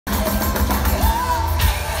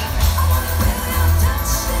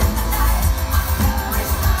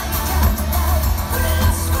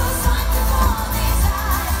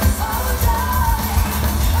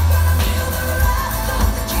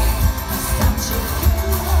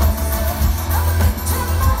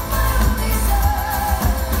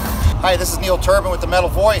Hi, this is Neil Turbin with the Metal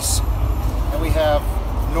Voice, and we have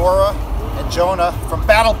Noora and Joona from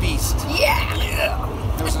Battle Beast.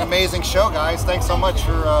 Yeah! It was an amazing show, guys. Thanks so much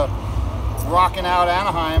for rocking out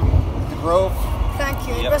Anaheim at the Grove. Thank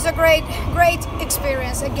you. It was a great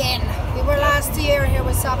experience again. We were last year here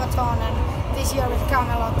with Sabaton and this year with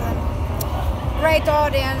Camelot. And great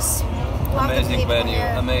audience. Amazing venue.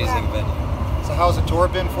 Amazing venue. So how's the tour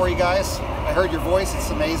been for you guys? I heard your voice. It's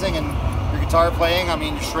amazing. And your guitar playing, I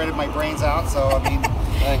mean, you shredded my brains out. So, I mean,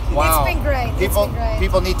 wow. It's been great.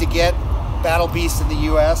 People need to get Battle Beast in the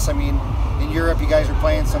U.S. I mean, in Europe, you guys are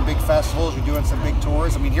playing some big festivals. You're doing some big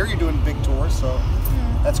tours. I mean, here you're doing big tours. So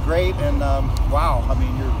that's great. And wow, I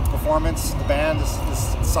mean, your performance, the band is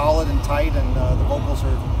solid and tight, and the vocals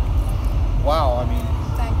are wow. I mean,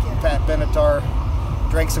 thank you. Pat Benatar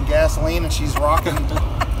drank some gasoline and she's rocking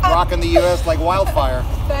the U.S. like wildfire.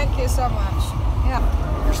 Thank you so much. Yeah.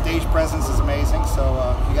 Your stage presence is amazing.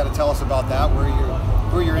 So you got to tell us about that.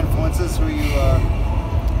 Who are your influences? Who are you?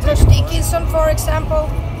 Bruce Dickinson, for example.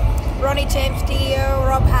 Ronnie James Dio,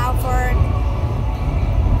 Rob Halford,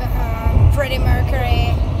 Freddie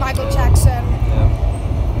Mercury, Michael Jackson.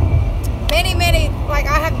 Many, like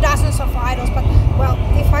I have dozens of idols, but well,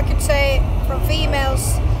 if I could say from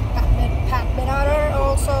females, Pat Benatar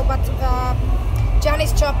also, but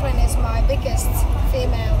Janis Joplin is my biggest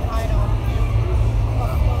female idol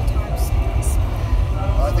of all times.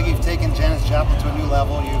 Well, I think you've taken Janis Joplin to a new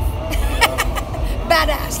level.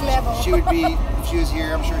 Badass level. She would be, if she was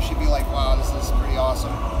here, I'm sure she'd be like, wow, this is pretty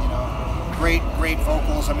awesome. You know, great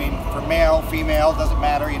vocals. I mean, for male, female, doesn't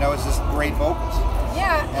matter. You know, it's just great vocals.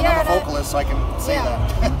 Yeah, and I'm a vocalist, so I can say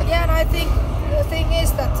that. Yeah, and I think the thing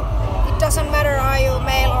is that it doesn't matter are you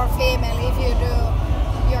male or female if you do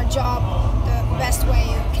your job the best way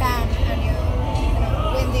you can and you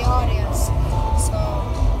know, win the audience. So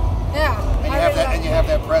yeah, and you have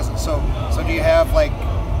that presence. So do you have like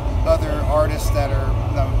other artists that are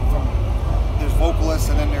there's vocalists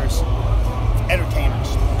and then there's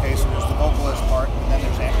entertainers? Okay, so there's the vocalist part and then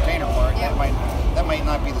there's the entertainer part. Yeah. That might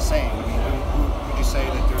not be the same. I mean, who would you say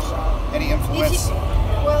that there's any influence?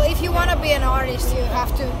 If you want to be an artist, you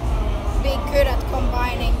have to be good at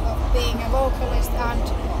combining of being a vocalist and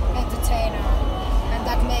entertainer, and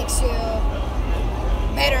that makes you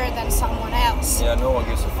better than someone else. Yeah, no one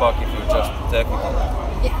gives a fuck if you're just technical.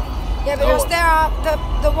 Yeah, because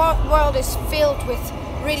the world is filled with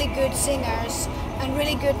really good singers and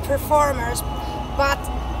really good performers, but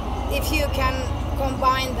if you can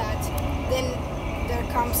combine that, then there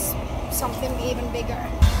comes something even bigger.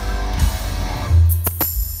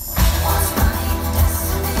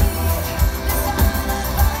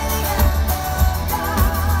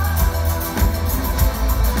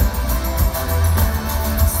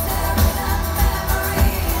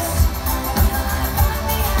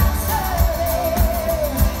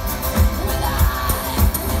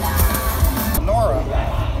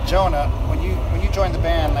 Joona, when you joined the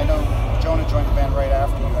band, I know Joona joined the band right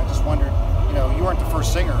after you. I just wondered, you know, you weren't the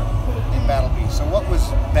first singer in Battle Beast. So what was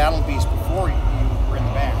Battle Beast before you were in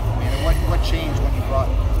the band? I mean, what changed when you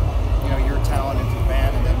brought, you know, your talent into the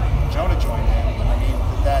band and then Joona joined in? I mean,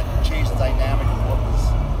 did that change the dynamic of what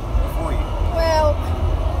was before you? Well,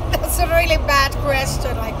 that's a really bad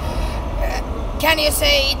question. Like, can you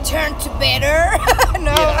say it turned to better?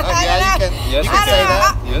 No, yeah, you can say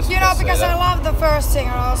that. Yes, you know, because I love the first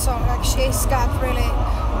singer also. Like, she's got really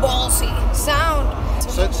ballsy sound.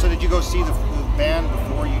 So did you go see the band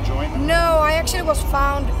before you joined them? No, I actually was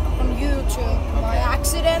found on YouTube by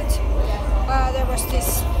accident. There was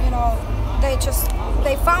this, you know,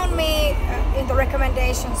 they found me in the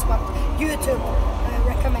recommendations what YouTube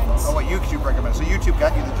recommends. Oh, what YouTube recommends? So YouTube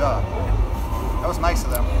got you the job. That was nice of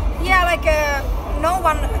them. Yeah, like no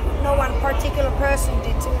one particular person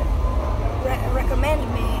did recommend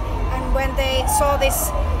me, and when they saw this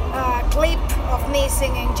clip of me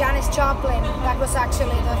singing Janis Joplin, that was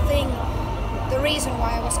actually the reason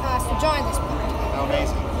why I was asked to join this band. How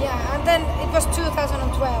amazing. Yeah, and then it was 2012.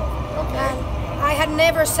 Okay. And I had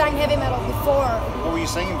never sang heavy metal before. What were you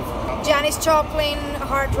singing before? Janis Joplin,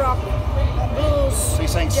 hard rock, blues. So you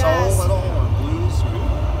sang jazz. soul at all, or blues?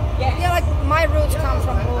 Yeah, like my roots come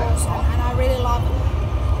from blues, and I really love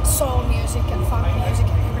soul music and funk music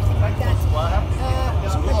and everything like that.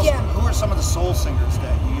 Who are some of the soul singers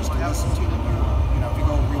that you used to listen to? That you know, if you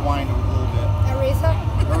go rewind a little bit.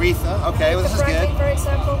 Aretha. Okay, well, this is good. For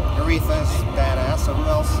example. Aretha is badass. So who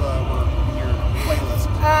else were in your playlist?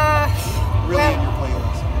 In your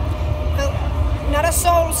playlist. Well, not a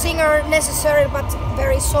soul singer necessarily, but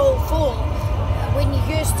very soulful. Whitney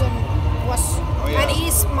Houston was and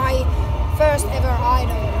is my first ever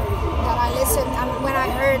idol that I listened, and when I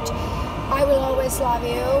heard "I Will Always Love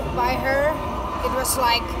You" by her, it was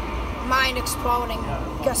like mind exploding,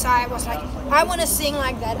 because I was like, I want to sing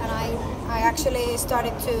like that, and I actually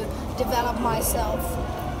started to develop myself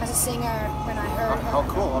as a singer when I heard her. How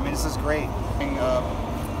cool! I mean, this is great.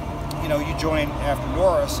 You know, you joined after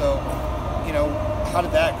Noora, so you know, how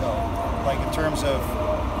did that go? Like in terms of,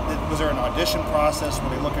 was there an audition process? Were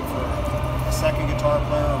they looking for a second guitar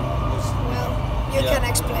player? Well, you can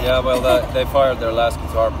explain. Yeah, well, they fired their last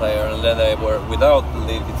guitar player, and then they were without the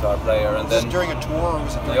lead guitar player. And was then it during a tour, or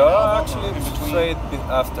was it during actually straight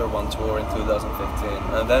after one tour in 2015,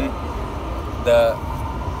 and then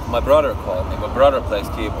my brother called me. My brother plays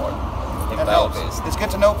keyboard in That Battle helps. Beast. It's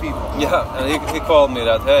good to know people. Yeah, and he called me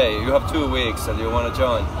that, hey, you have 2 weeks and you want to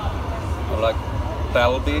join. I'm like,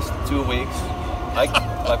 Battle Beast, 2 weeks? Like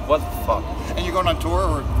what the fuck? And you're going on tour,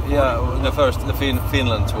 or? Yeah, the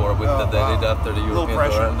Finland tour they did after the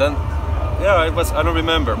European tour. And then, yeah, it was, I don't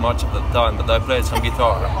remember much of the time, but I played some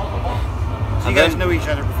guitar. So you guys knew each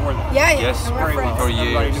other before that? Yeah, yeah. Yes, very well. for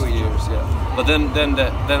years, yeah. But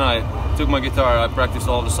then I took my guitar, I practiced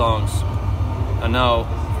all the songs, and now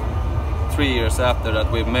 3 years after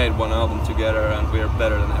that, we've made one album together, and we're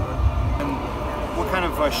better than ever. And what kind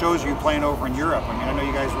of shows are you playing over in Europe? I mean, I know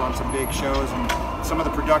you guys were on some big shows, and some of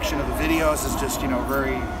the production of the videos is just, you know,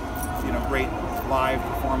 very, you know, great live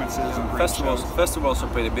performances and great shows. Festivals are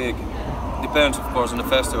pretty big. Depends, of course, on the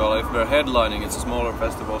festival. If we're headlining, it's a smaller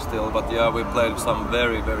festival still, but yeah, we played some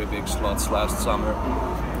very, very big slots last summer.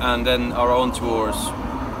 And then our own tours,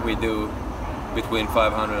 we do between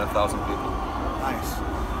 500 and 1,000 people. Nice.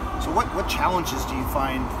 So what challenges do you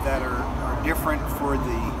find that are different for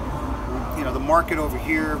the, you know, the market over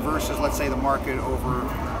here versus, let's say, the market over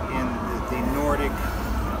in the Nordic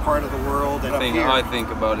part of the world? And the thing I think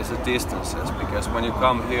about is the distances, because when you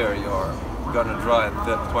come here, you're gonna drive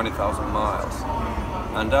 20,000 miles,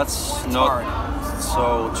 and that's not hard.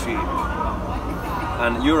 So cheap.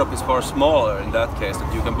 And Europe is far smaller in that case,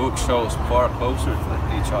 that you can book shows far closer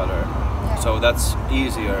to each other, so that's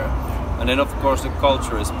easier. And then of course the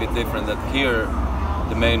culture is a bit different, that here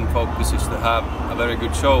the main focus is to have a very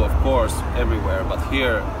good show, of course, everywhere, but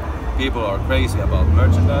here people are crazy about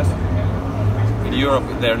merchandise. In Europe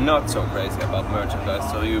they're not so crazy about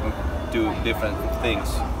merchandise, so you do different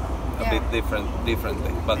things a bit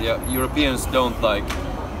differently. But yeah, Europeans don't like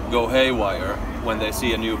go haywire when they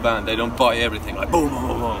see a new band. They don't buy everything like boom, boom,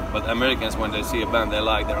 boom, boom. But Americans, when they see a band they're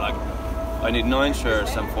like, I need 9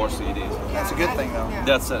 shirts and 4 CDs. That's a good thing, though. Yeah.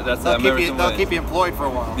 That's the American way. They'll keep you employed for a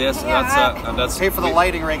while. Yes, and that's pay for the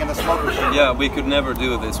lighting ring and the smoke machine. Yeah, we could never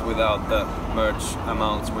do this without the merch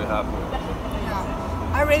amounts we have here.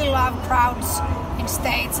 Yeah. I really love crowds in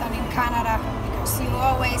States and in Canada, because you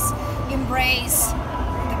always embrace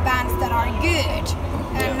the bands that are good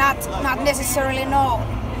and not necessarily known.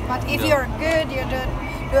 But if you're good, you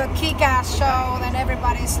do a kick-ass show, then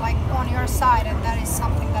everybody's like on your side, and that is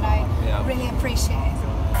something that I really appreciate.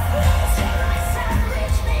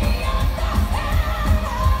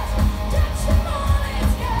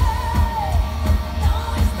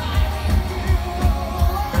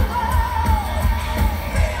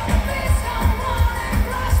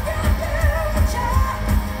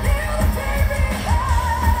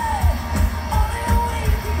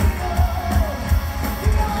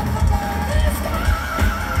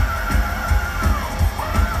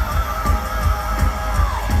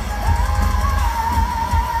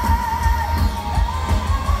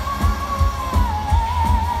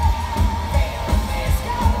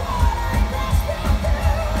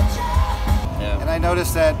 I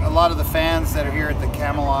noticed that a lot of the fans that are here at the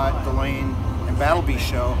Camelot, Delane, and Battle Beast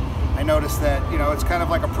show, I noticed that, you know, it's kind of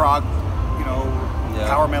like a prog, you know,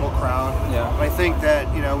 power metal crowd. Yeah. But I think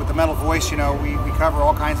that, you know, with the Metal Voice, you know, we cover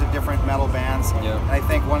all kinds of different metal bands. Yeah. And I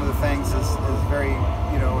think one of the things is very,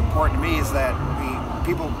 you know, important to me is that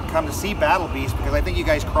people come to see Battle Beast because I think you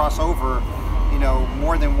guys cross over, you know,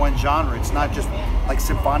 more than one genre. It's not just like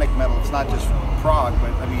symphonic metal. It's not just prog,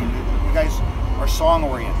 but I mean, you guys are song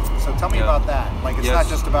oriented. So tell me about that. Like, it's not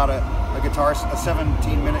just about a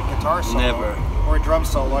 17-minute guitar solo. Never. Or a drum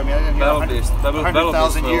solo. I mean, I didn't hear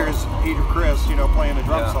 100,000 years Peter Criss, you know, playing a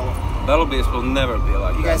drum solo. Battle Beast will never be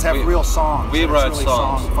like that. You guys have real songs. We write really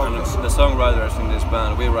songs. And the songwriters in this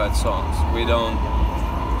band, we write songs. We don't.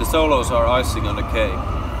 The solos are icing on the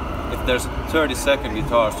cake. If there's a 30-second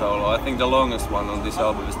guitar solo, I think the longest one on this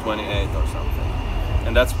album is 28 or something.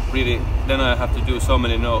 And that's pretty. Then I have to do so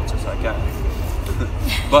many notes as I can.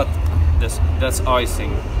 But that's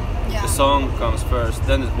icing. The song comes first,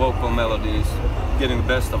 then it's vocal melodies, getting the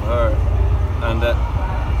best of her, and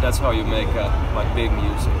that's how you make like big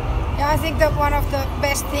music. Yeah, I think that one of the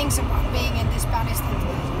best things about being in this band is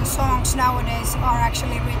that the songs nowadays are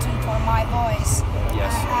actually written for my voice. Yes.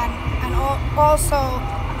 And also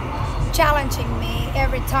challenging me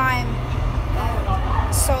every time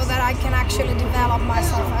so that I can actually develop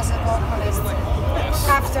myself as a vocalist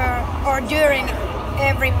after or during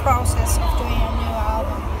every process of doing a new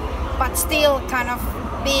album, but still kind of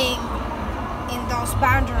being in those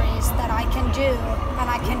boundaries that I can do and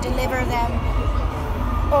I can deliver them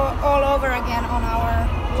all over again on our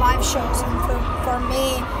live shows. And for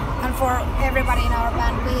me and for everybody in our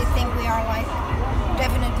band, we think we are like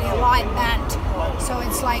definitely a live band, so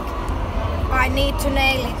it's like I need to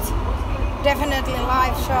nail it, definitely a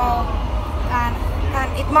live show, and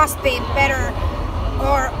it must be better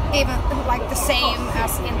or even like the same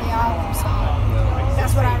as in the album, so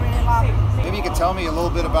that's what I really love. Maybe you could tell me a little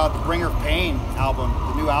bit about the Bringer of Pain album,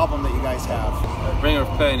 the new album that you guys have. Bringer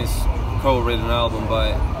of Pain is co-written album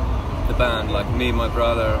by the band, like me, my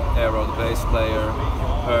brother, Aero, the bass player,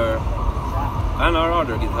 her, and our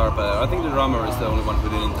other guitar player. I think the drummer is the only one who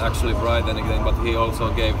didn't actually write anything, but he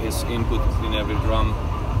also gave his input in every drum,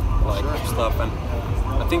 like stuff. And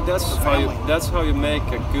I think that's how you make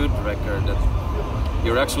a good record. That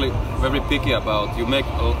you're actually very picky about. You make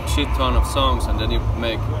a shit ton of songs and then you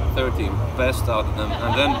make 13 best out of them,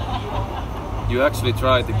 and then you actually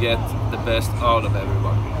try to get the best out of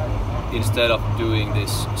everyone instead of doing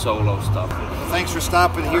this solo stuff. Thanks for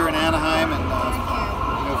stopping here in Anaheim and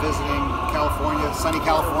visiting California, sunny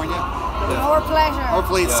California. Yeah. Our pleasure.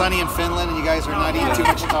 Hopefully it's sunny in Finland and you guys are not eating too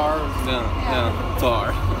much tar.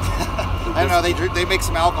 Tar. I don't know, they make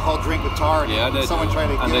some alcohol drink with tar. And someone tried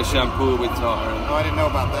to and they shampoo with tar. Oh, I didn't know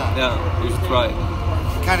about that. Yeah, you should try it.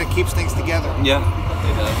 It kind of keeps things together. Yeah,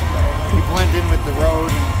 it does. You blend in with the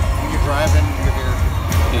road and when you're driving, you're here.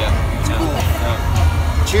 Yeah. It's cool. Yeah.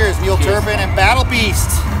 Cheers, Neil Turbin and Battle Beast.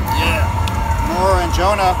 Yeah. Noora and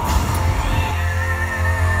Joona.